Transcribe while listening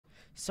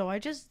So I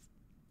just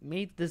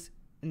made this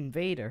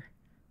invader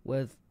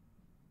with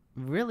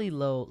really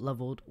low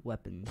leveled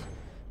weapons,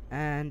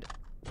 and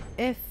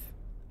if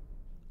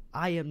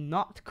I am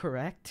not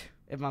correct,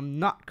 if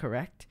I'm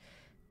correct,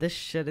 this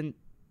shouldn't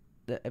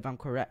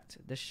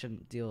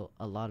deal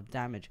a lot of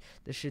damage.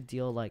 This should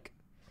deal like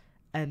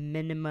a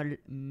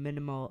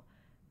minimal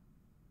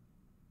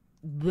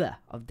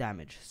of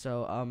damage.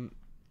 So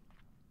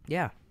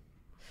yeah,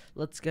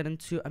 let's get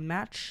into a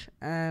match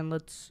and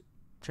let's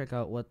check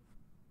out what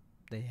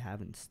they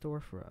have in store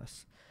for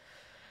us.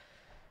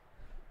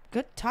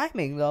 Good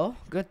timing though.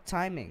 Good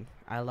timing.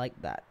 I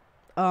like that.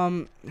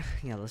 Yeah,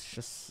 let's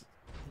just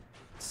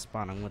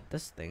spawn on with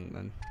this thing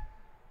then.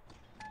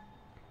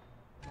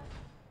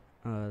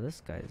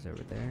 This guy's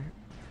over there.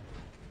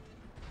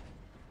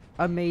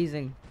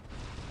 Amazing.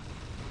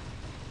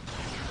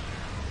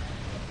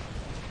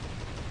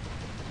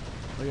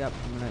 Oh yep,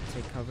 I'm gonna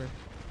take cover.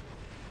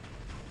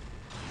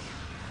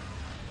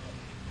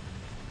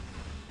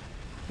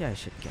 Yeah, I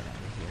should get out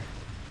of here.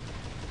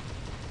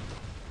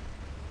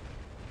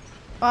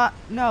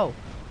 No.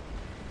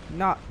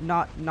 Not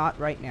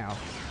right now.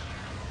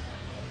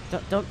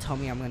 Don't tell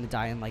me I'm gonna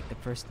die in like the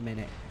first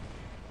minute.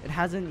 It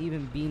hasn't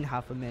even been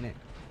half a minute.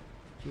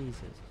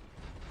 Jesus.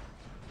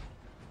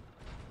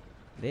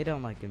 They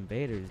don't like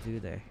invaders,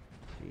 do they?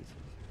 Jesus.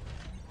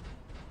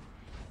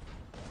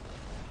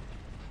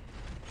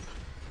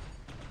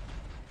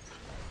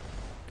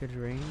 Good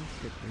range,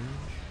 good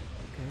range.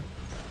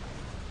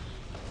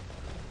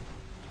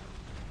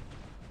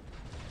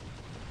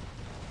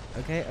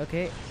 Okay.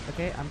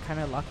 Okay, I'm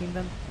kinda locking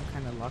them.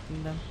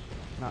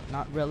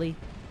 Not really.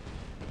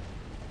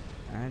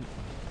 And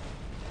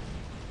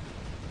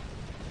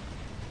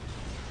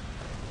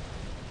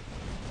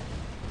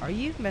are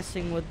you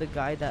messing with the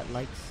guy that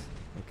likes?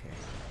 Okay.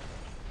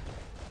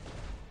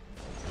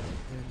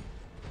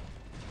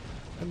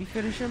 Let me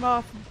finish him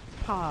off.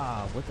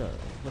 Pa with a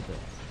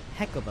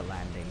heck of a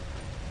landing.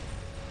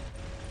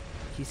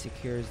 He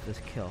secures this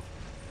kill.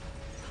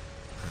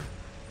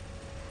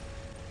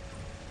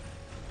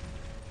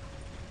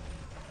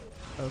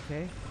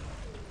 Okay.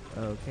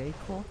 Okay,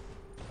 cool.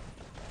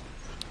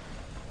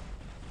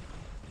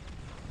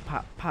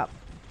 Pop.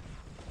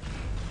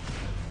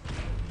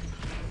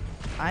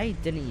 I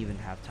didn't even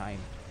have time.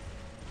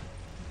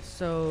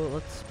 So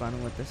let's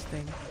spawn with this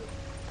thing.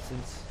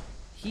 Since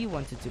he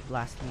wanted to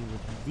blast me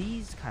with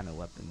these kind of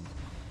weapons,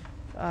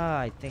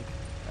 I think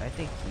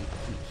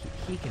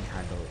he can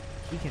handle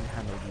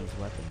these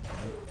weapons,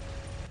 right?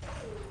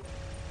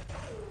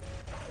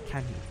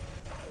 Can he?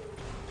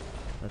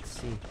 Let's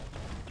see.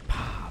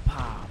 Pa.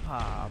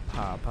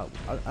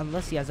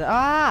 Unless he has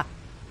a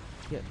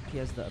he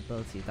has the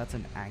ability. That's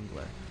an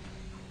angler.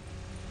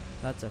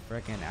 That's a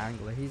freaking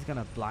angler. He's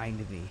gonna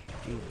blind me.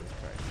 Jesus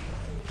Christ.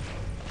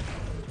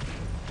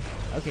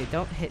 Okay,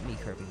 don't hit me,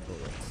 curving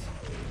bullets.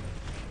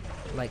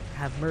 Like,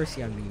 have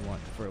mercy on me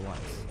for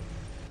once.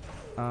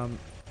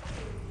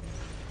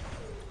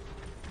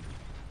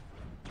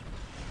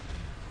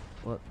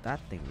 Well, that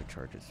thing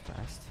recharges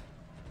fast.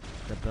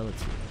 The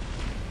ability.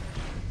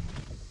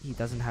 He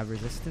doesn't have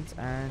resistance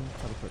and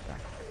teleport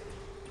back.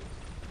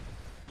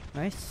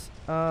 Nice.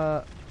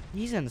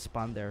 He's gonna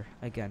spawn there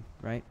again,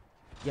 right?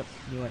 Yep,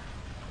 knew it.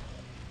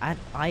 At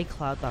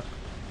iCloud.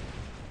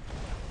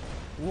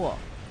 Whoa.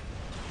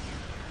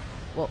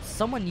 Well,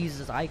 someone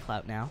uses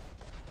iCloud now.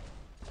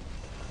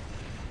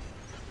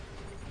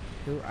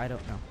 Who? I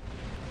don't know.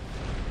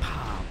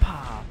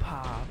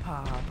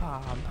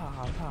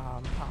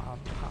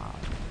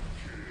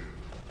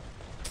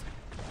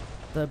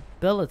 The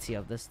ability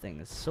of this thing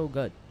is so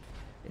good.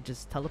 It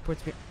just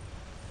teleports me.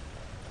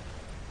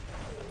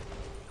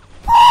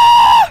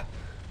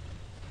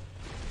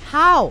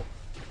 How?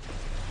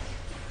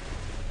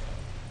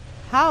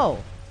 How?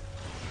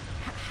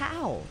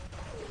 How?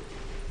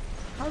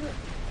 How did...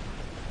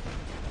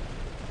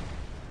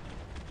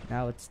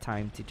 Now it's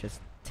time to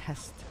just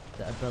test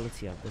the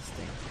ability of this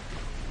thing.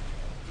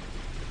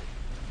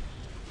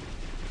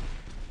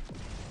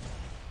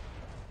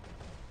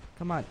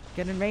 Come on,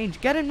 get in range,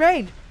 get in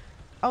range!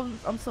 Oh,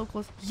 I'm so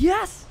close.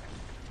 Yes!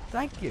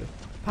 Thank you.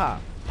 Pa.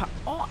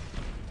 Oh!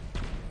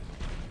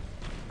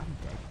 I'm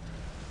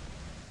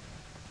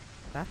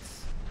dead.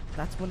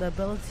 That's when the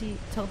ability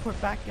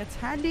teleport back gets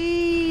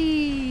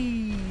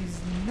handy.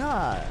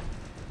 Nah.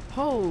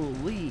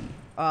 Holy.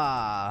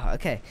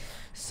 Okay.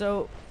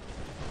 So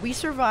we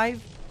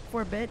survived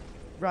for a bit,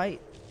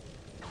 right?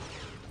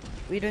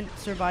 We didn't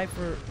survive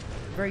for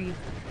very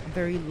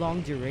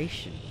long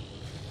duration.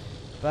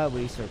 But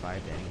we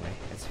survived anyway.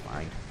 It's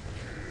fine.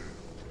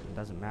 It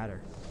doesn't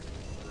matter.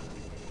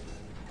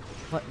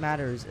 What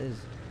matters is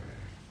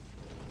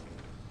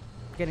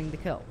getting the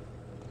kill.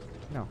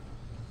 No.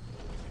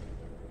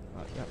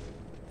 Oh, yep.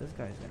 This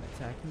guy's gonna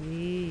attack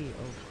me.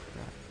 Oh,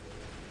 God.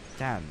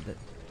 Damn, the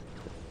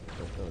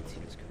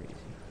ability is crazy.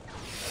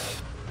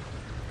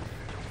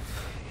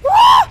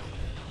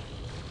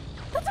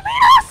 That's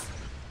us!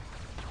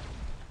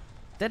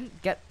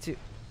 Didn't get to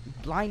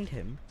blind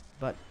him,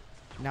 but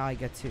now I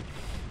get to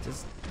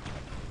just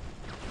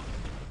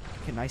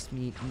Okay, nice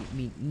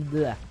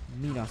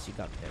Minos you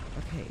got there.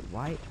 Okay,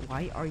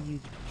 why are you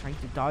trying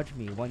to dodge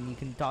me when you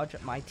can dodge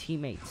my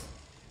teammates?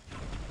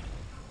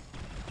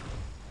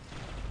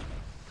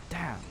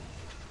 Damn.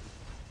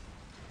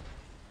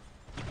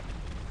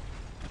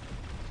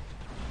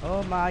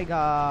 Oh my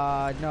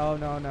god. No,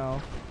 no,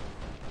 no.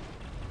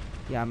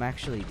 Yeah, I'm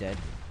actually dead.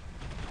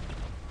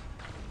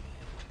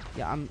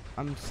 Yeah,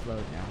 I'm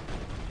slowed now.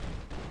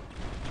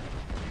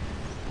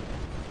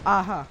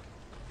 Aha.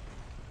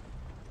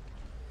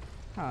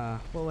 Huh,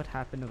 what would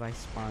happen if I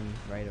spawn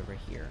right over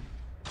here?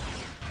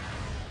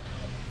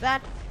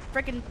 That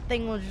freaking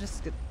thing will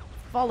just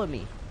follow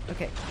me.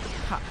 Okay.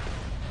 Ha.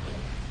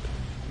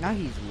 Now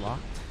he's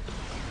locked.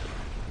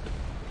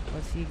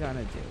 What's he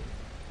gonna do?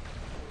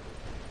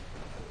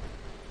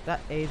 That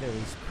Aether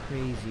is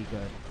crazy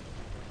good.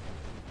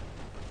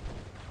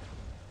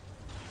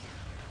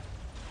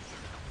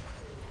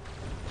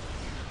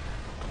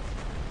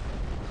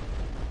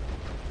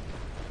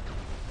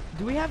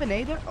 Do we have an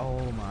Aether?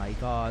 Oh my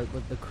god,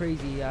 with the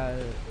crazy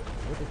ass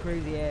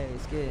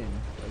skin.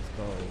 Let's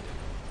go.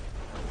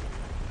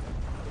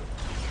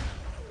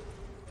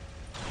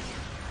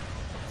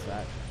 What's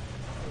that?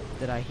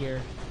 Did I hear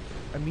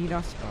a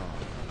Minos?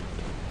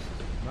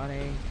 Oh,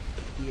 running.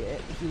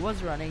 He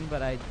was running,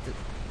 but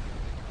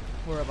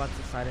warrobots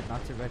decided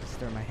not to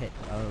register my hit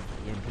of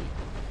EMP.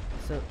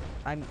 So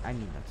I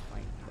mean that's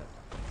fine, but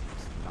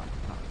it's not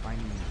fine.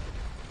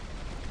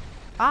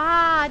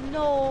 Ah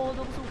no,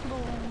 that was so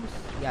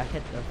close. Yeah, I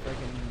hit the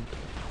friggin'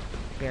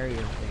 barrier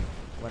thing.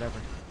 Whatever.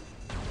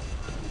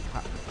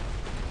 Ha.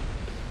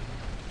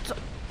 So,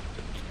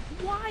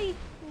 why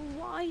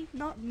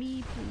not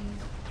me,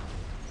 please?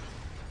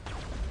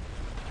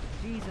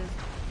 Jesus.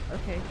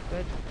 Okay,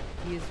 good.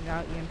 He is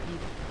now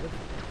EMP'd with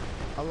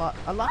a lot.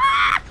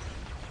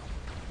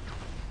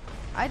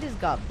 I just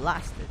got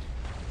blasted.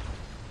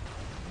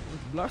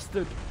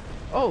 Blasted.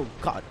 Oh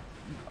god.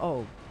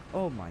 Oh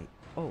my.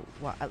 Oh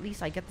wow. At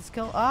least I get this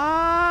kill.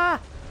 Ah!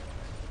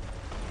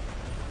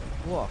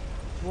 Whoa.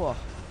 Whoa.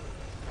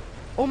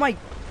 Oh my.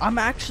 I'm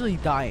actually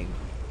dying.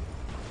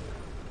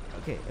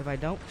 Okay, if I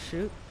don't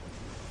shoot.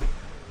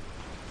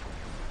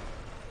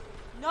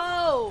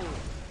 No!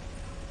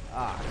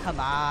 Ah, come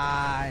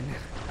on.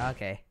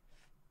 Okay.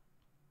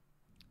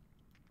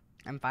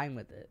 I'm fine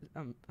with it.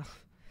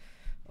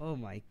 Oh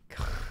my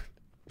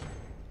god.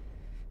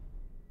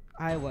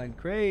 I went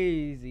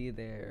crazy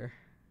there.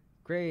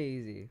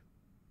 Crazy.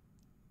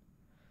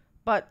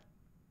 But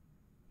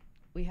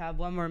we have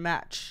one more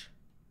match.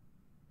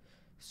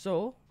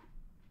 So,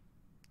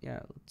 yeah,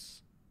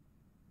 let's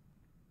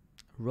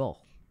roll.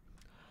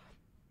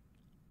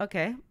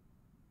 Okay.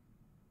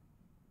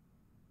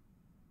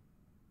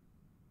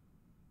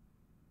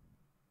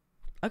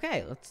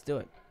 Okay, let's do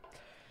it.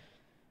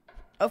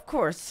 Of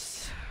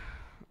course,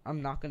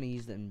 I'm not gonna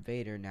use the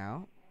Invader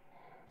now,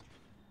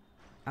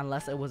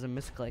 unless it was a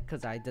misclick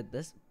because I did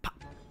this, pop,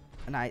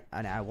 and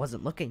I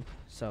wasn't looking.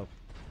 So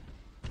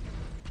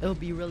it would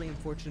be really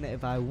unfortunate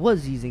if I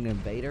was using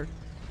Invader,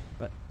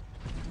 but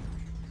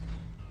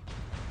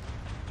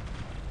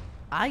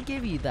I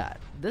give you that.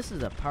 This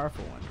is a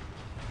powerful one.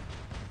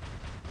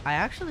 I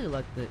actually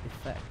like the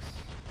effects.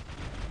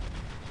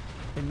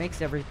 It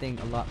makes everything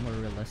a lot more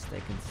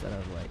realistic instead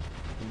of like,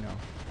 you know,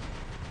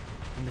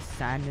 in the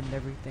sand and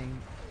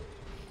everything.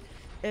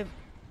 If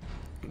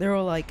there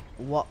were like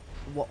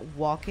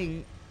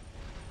walking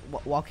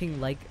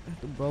like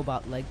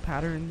robot leg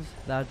patterns,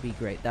 that'd be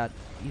great. That'd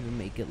even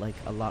make it like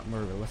a lot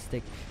more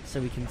realistic, so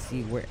we can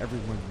see where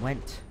everyone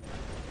went.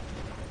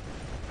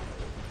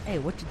 Hey,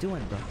 what you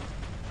doing, bro?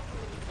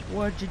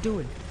 What you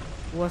doing?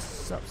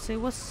 What's up? Say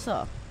what's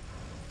up.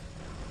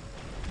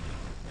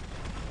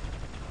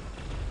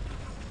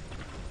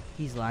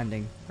 He's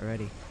landing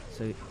already,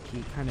 so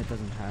he kind of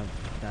doesn't have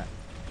that.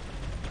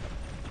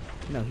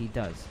 No, he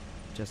does.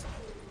 Just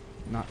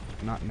not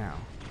now.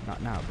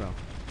 Not now, bro.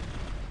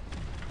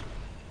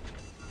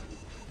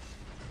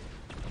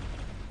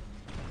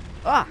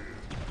 Ah!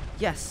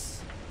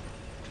 Yes!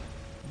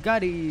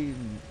 Got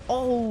him!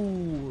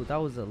 Oh! That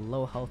was a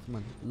low health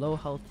one. Low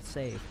health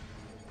save.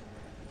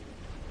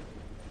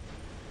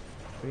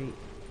 3,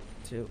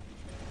 2.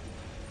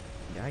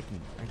 Yeah, I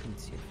can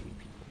see a few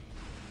people.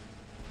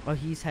 Oh,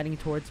 he's heading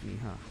towards me,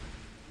 huh?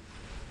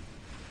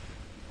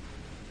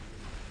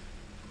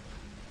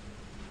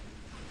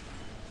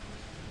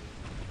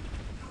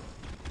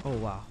 Oh,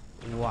 wow.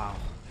 Wow.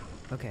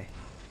 Okay.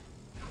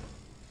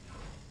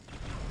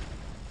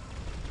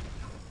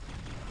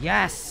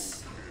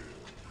 Yes!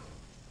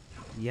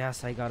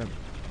 Yes, I got him.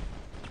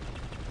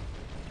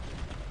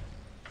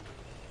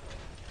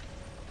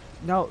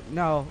 No,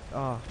 no.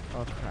 Oh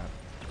crap.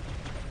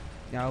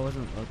 Yeah, I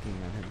wasn't looking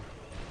at him.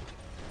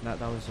 That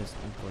was just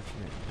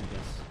unfortunate, I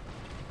guess.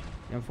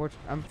 Yeah,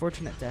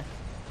 unfortunate death.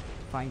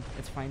 Fine.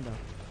 It's fine, though.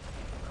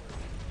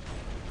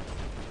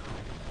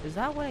 Is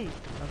that way?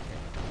 Okay.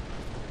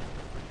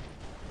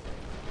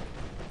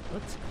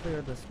 Let's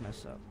clear this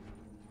mess up.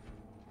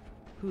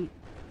 Who's...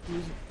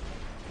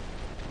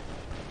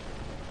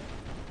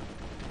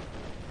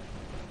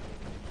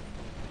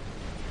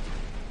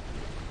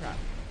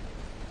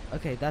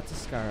 Okay, that's a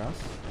Scaros.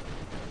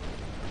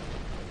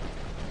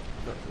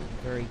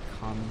 Very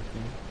common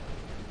thing.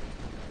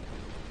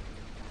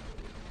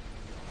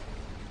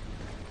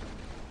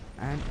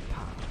 And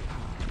pow,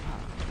 pow, pow,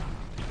 pow,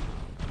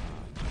 pow,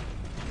 pow.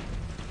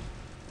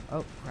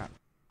 Oh crap.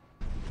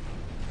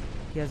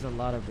 He has a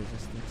lot of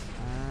resistance.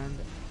 And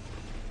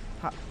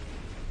pop.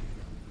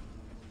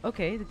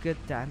 Okay, good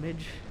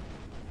damage.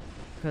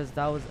 Because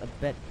that was a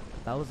bit,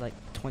 that was like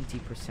 20%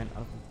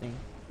 of the thing.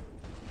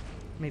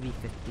 Maybe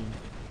 15.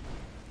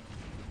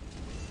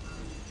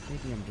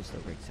 Maybe I'm just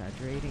over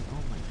exaggerating.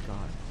 Oh my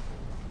god.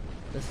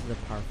 This is a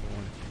powerful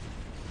one.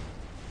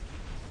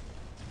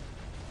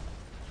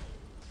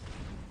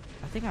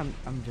 I think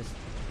I'm just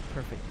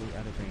perfectly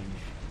out of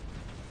range.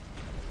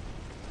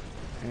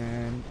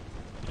 And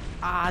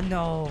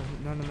no.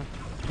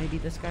 Maybe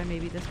this guy,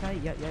 maybe this guy.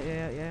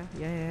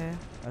 Yeah.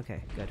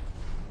 Okay, good.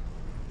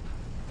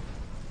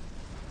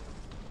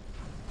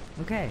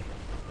 Okay.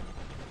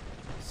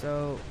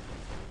 So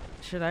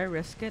should I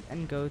risk it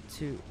and go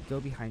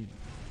behind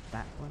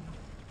that one?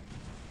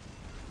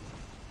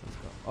 Let's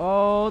go.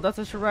 Oh, that's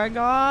a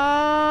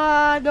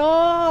Sharingan!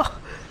 No!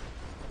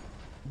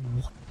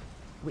 What?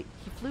 Wait,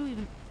 he flew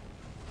even.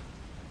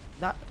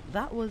 That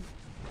was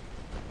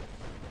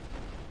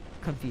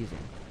confusing.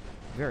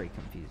 Very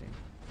confusing.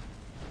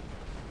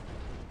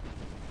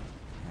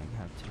 I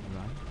have to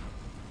run.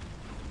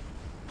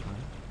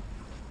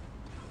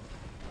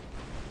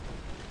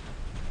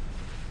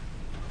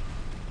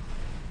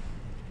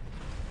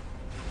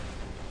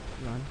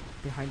 Run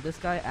behind this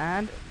guy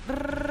and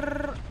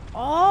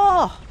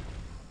oh!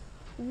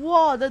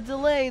 Whoa, the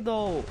delay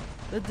though.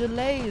 The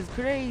delay is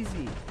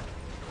crazy.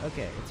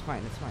 Okay, it's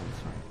fine.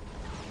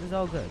 It's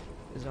all good.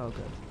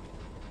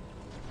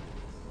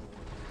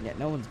 Yeah,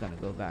 no one's gonna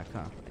go back,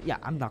 huh? Yeah,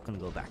 I'm not gonna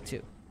go back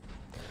too.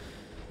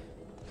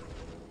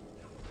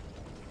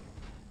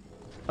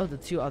 Oh, the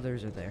two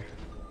others are there.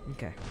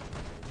 Okay.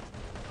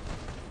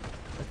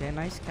 Okay,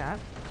 nice cat.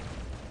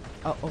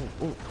 Oh,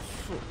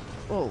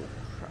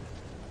 crap.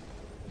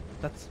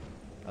 That's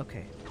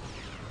okay.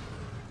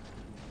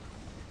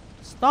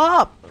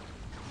 Stop!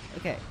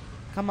 Okay,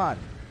 come on,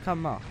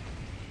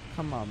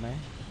 man.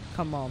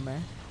 Come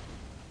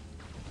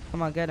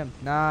on, get him.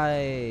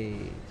 Nice.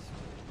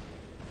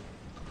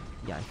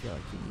 Yeah, I feel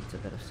like he needs a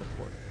bit of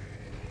support.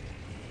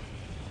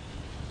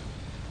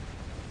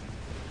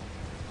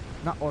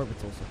 Not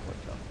orbital support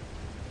though,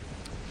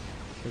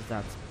 because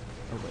that's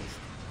a waste.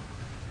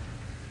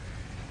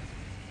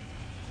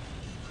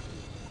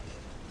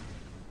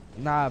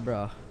 Nah,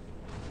 bro.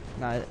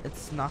 Nah,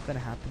 it's not gonna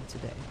happen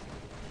today.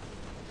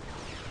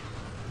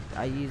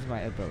 I use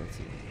my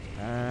ability.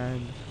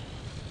 And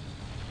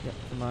yep,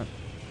 come on.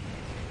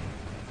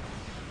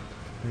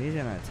 He's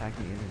gonna attack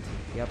me, isn't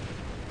he? Yep.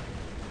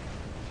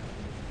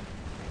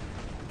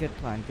 Good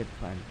plan.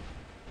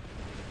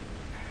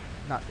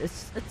 Not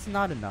it's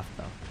not enough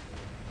though.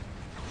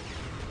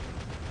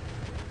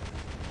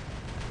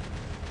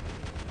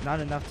 Not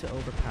enough to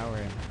overpower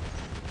him.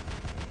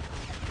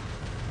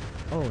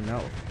 Oh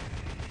no.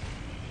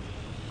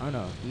 Oh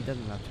no, he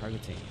doesn't have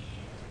targeting.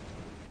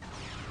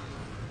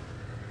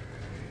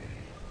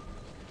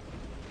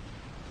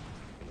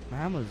 My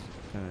ammo's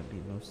gonna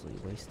be mostly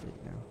wasted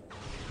now.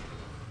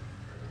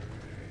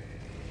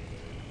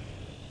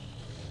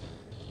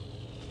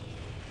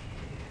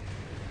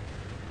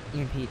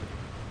 EMP.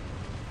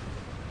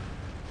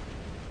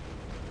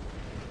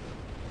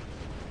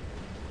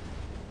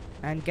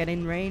 And get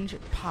in range.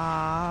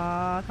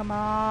 Come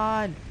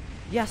on.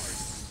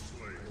 Yes.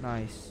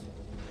 Nice.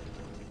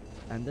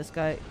 And this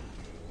guy.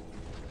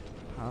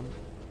 Oh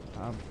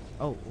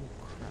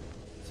crap.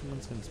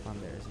 Someone's gonna spawn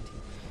there, isn't he?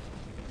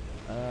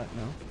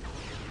 No.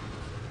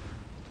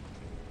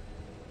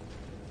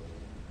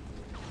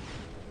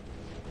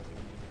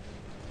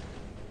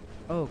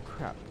 Oh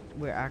crap.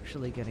 We're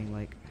actually getting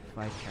like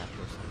 5 cap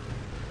or something.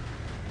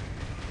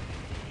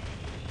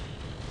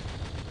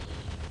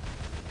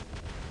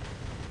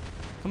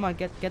 Come on,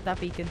 get that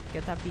beacon.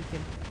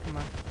 Come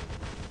on.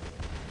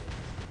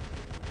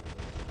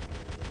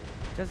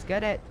 Just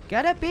get it.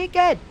 Get a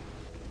beacon!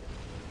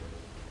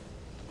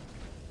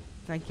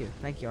 Thank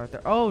you,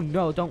 Arthur. Oh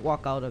no, don't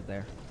walk out of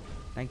there.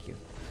 Thank you.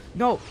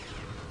 No!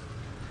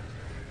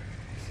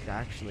 He's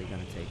actually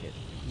gonna take it.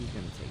 He's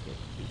gonna take it.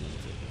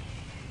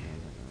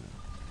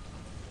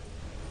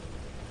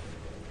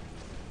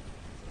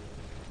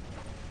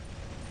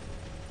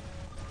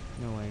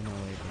 No way, bro.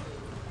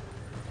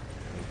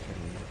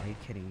 Are you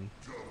kidding me?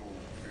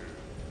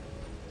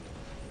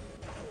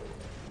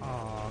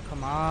 Oh,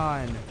 come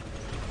on.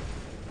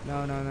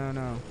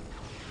 No.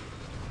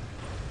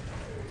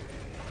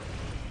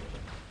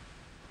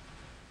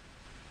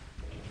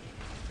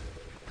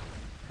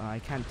 Oh, I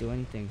can't do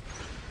anything.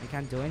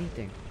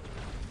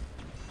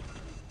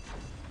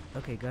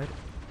 Okay, good.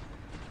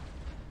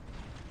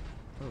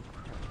 Oh,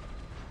 crap.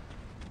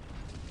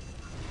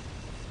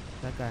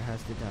 That guy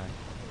has to die.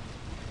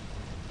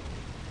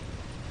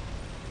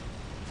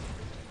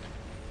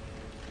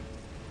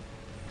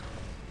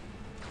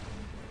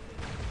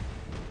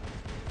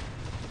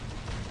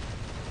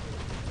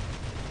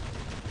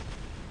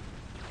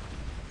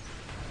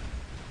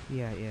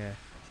 Yeah, yeah.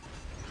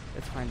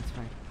 It's fine, it's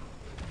fine.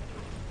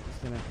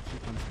 Just gonna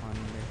keep on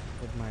spawning there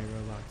with my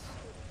robots.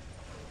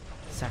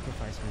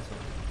 Sacrifice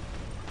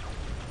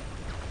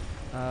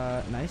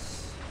myself.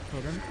 Nice.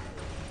 Killed him.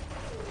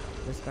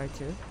 This guy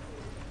too.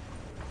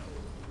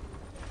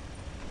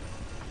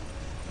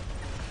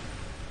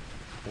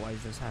 Why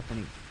is this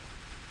happening?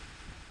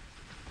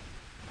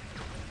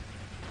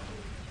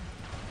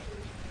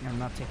 I'm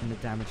not taking the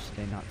damage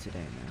today, not today,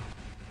 man.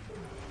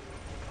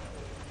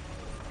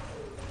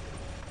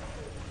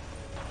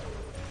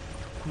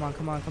 Come on,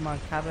 come on, come on,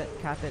 cap it,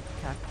 cap the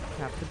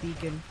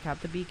beacon, cap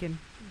the beacon.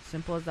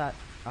 Simple as that.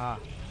 Ah,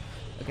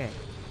 okay.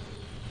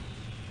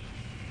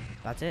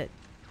 That's it.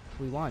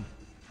 We won.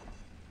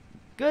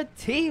 Good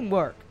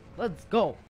teamwork. Let's go.